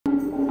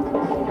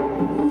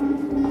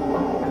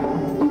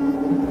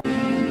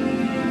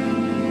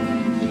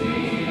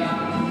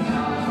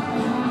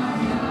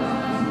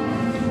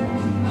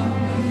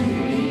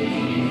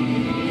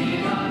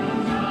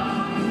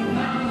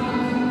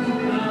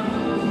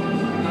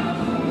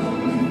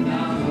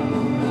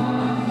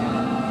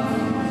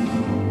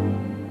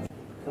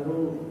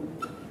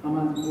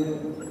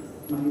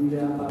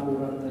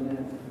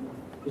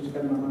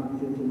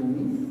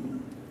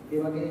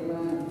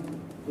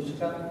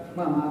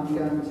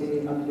මාත්‍යාංශයේ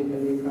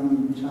අධිකලේකම්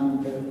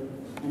ශාන්ත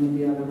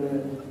අනිත්‍යවද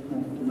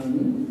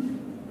තුමනි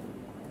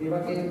ඒ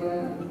වගේම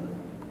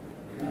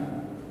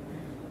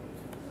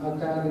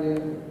ආචාර්ය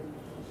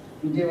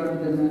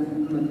විජයවර්ධන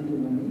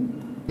මහතුමනි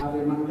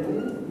ආවේ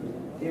මණ්ඩලයේ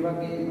ඒ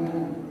වගේම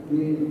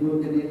මේ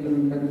යෝජනයේ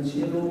කරන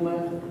සියලුම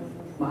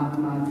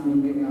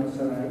මහත්මාත්මීන්ගේ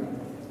අවසරයි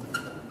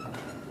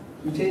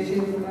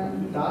විශේෂයෙන්ම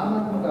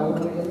දානත්ම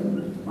ගෞරවයෙන්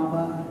මම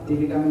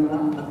දිවිගන්නවා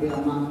අපේ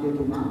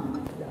අමාත්‍යතුමා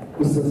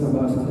උත්සව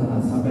සභාව සඳහා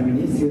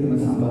සැපැමිණි සියලුම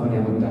සම්භාවනීය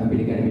අමුදන්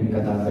පිළිගැනීමෙන්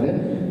කතා කළ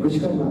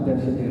කෘෂිකර්ම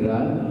අධ්‍යක්ෂ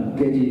Dr.R.L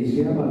කේ.ජී.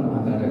 ශ්‍රියාපාල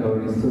මහතාට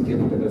ගෞරවනීය ස්තුතිය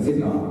පුද කර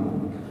සිටිනවා.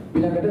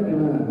 ඊළඟට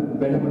මෙම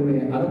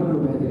වැඩමුළුවේ අරමුණු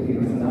පැහැදිලි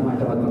කිරීම සඳහා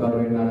මයිතවත්ම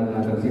ගෞරවයෙන්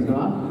ආරාධනා කර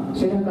සිටිනවා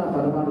ශ්‍රී ලංකා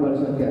පරමාණු බල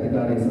ශක්ති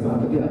අධිකාරිය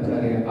සභාපති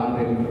ආචාර්ය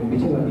R.L.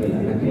 Wijewardena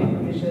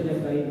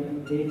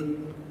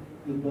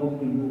We talk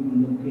to you on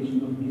the occasion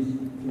of this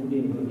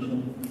 2-day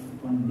workshop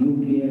on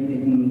nuclear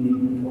technology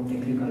for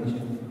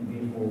agriculture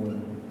way forward,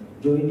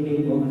 jointly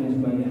organized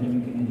by the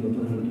Atomic Energy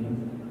Authority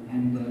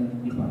and the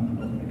Department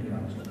of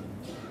Agriculture.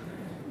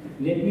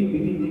 Let me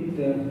begin with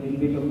a little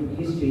bit of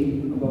history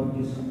about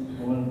this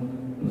whole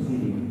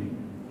proceeding.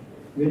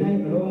 When I,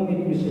 along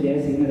with Mr.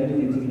 Jayasinghe, that is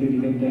Executive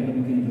Director of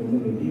Atomic Energy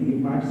Authority, we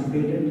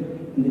participated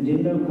in the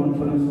General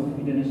Conference of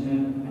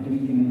International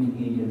Atomic Energy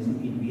Agency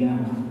in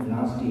Vienna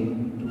last year,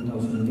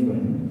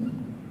 2011,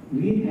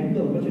 we had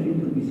the opportunity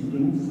to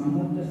visiting some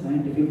of the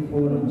scientific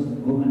forums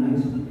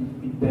organized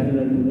in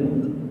parallel to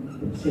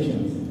the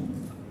sessions.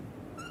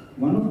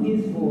 One of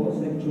these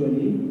was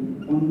actually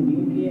on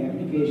nuclear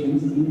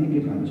applications in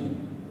agriculture.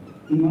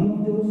 In one of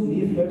those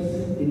leaflets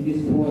in this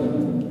forum,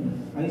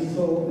 I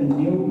saw a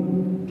new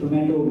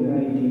tomato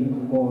variety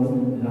called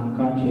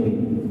Lanka cherry.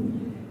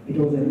 It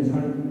was a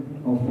result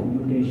of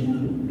mutation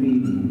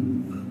breeding.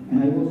 And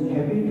I was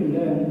happy to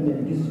learn that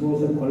this was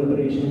a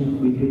collaboration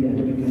between the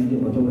Atomic Energy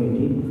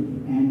Authority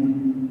and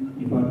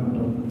Department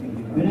of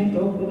Agriculture. When I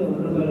talked to the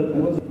Honorable, I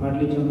was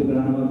partly Chandu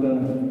Gannoruwa, the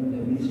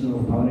Minister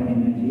of Power and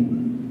Energy.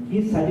 He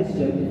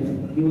suggested,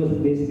 he was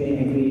basically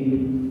agreed,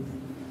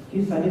 he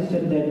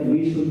suggested that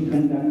we should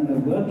conduct a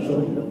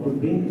workshop to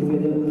bring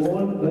together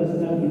all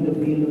personnel in the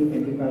field of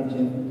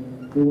agriculture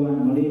who are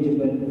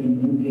knowledgeable in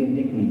nuclear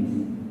techniques.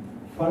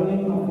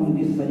 Following up on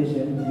this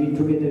suggestion, we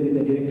together with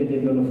the Director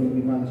General of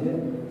Agriculture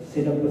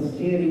set up a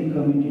steering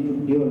committee to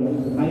develop.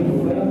 I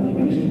firmly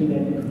mentioned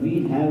that we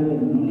have the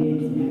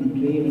knowledge and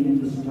training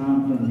to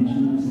start a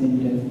national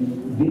center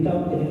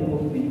without the help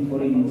of any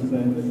foreign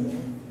experts.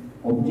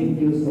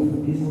 Objectives of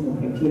this,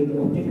 actually the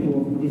objective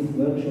of this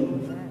workshop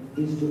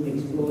is to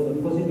explore the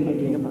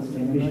possibility of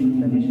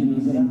establishing a national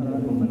center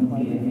for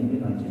nuclear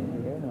agriculture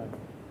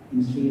in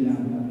Sri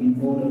Lanka in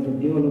order to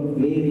develop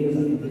various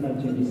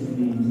agriculture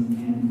disciplines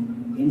and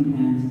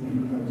enhance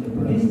agriculture.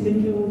 This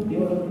center would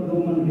develop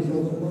human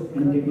resources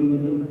and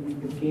technology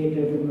to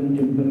cater to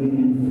contemporary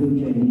and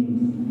future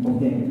needs of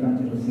the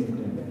agricultural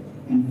sector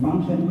and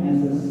function as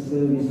a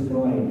service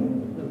provider,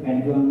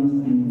 advance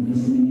and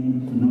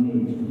disseminate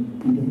knowledge,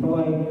 and to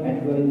provide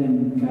advice and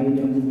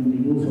guidance in the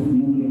use of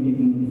nuclear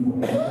technology for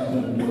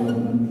agricultural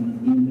development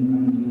in the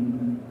country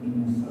in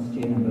a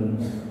sustainable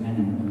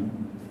manner.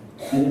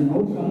 As an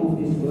outcome of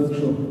this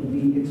workshop,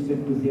 we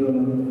expect to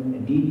develop a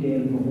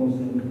detailed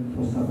proposal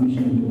for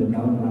submission to the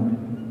government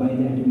by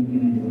the Atomic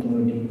Energy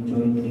Authority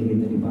jointly with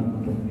the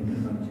Department of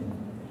Agriculture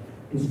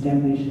to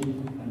establish a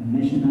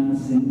national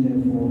center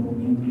for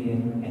nuclear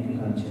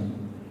agriculture.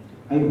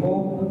 I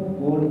hope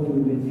all of you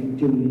will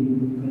actively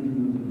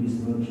contribute to this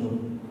workshop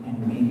and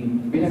make it.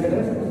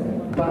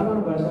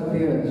 පරමාණු බල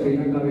ශක්තිය ශ්‍රී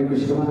ලංකාවේ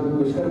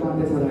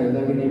කුෂ්කර්මාන්තය සඳහා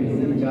යොදා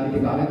ගැනීමේදී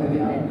ජාතික ආයතනය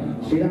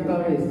ශ්‍රී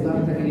ලංකාවේ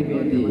ස්ථාපිත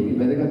කිරීමේදී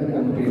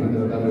වැදගත්කම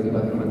පිළිබඳව කරුණු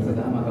දෙපැත්තකට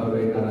සදාම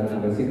ගෞරවයෙන් ආරාධනා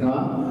කර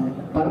සිටිනවා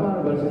පරමාණු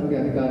බල ශක්ති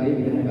අධිකාරියේ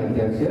විධායක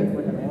අධ්‍යක්ෂ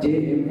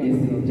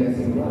J.M.A.C.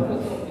 Jayasinghe.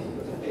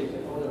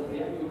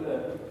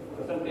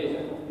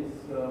 Presentation of this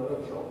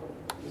workshop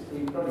is to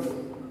introduce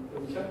the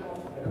vision of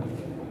Atomic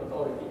Energy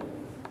Authority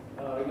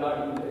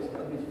regarding the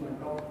establishment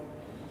of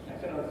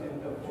National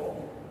Center for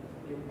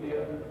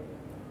Nuclear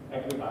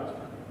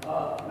Agriculture.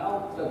 Now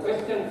the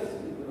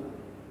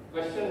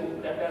question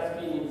that has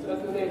been in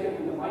circulation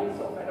in the minds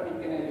of Atomic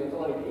Energy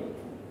Authority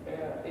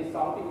is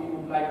something we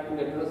would like to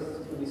address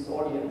to this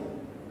audience.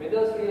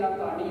 Whether Sri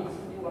Lanka needs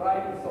new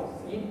varieties of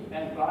seed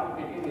and plant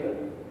material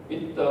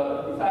with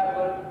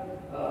desirable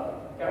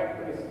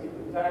characteristics,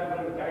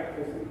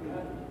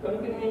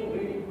 continuing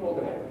breeding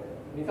program.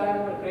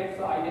 Desirable traits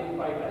are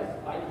identified as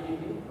high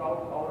yielding,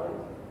 drought tolerant,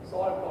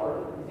 soil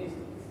tolerant, disease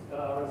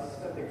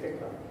resistant, etc.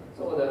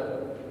 So the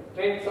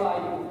traits are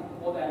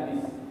more than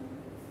this.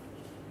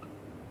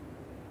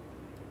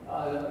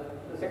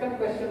 The second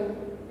question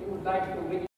we would like to bring